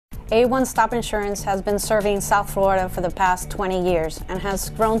A1 Stop Insurance has been serving South Florida for the past 20 years and has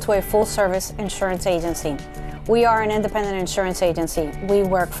grown to a full-service insurance agency. We are an independent insurance agency. We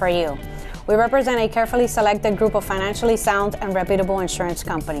work for you. We represent a carefully selected group of financially sound and reputable insurance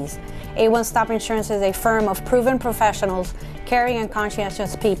companies. A1 Stop Insurance is a firm of proven professionals, caring and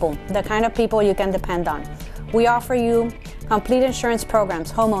conscientious people, the kind of people you can depend on. We offer you complete insurance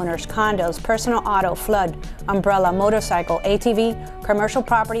programs, homeowners, condos, personal auto, flood, umbrella, motorcycle, ATV, commercial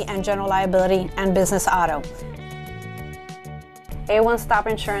property and general liability, and business auto. A1 Stop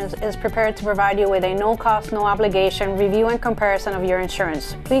Insurance is prepared to provide you with a no-cost, no-obligation review and comparison of your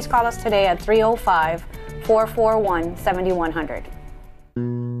insurance. Please call us today at 305-441-7100.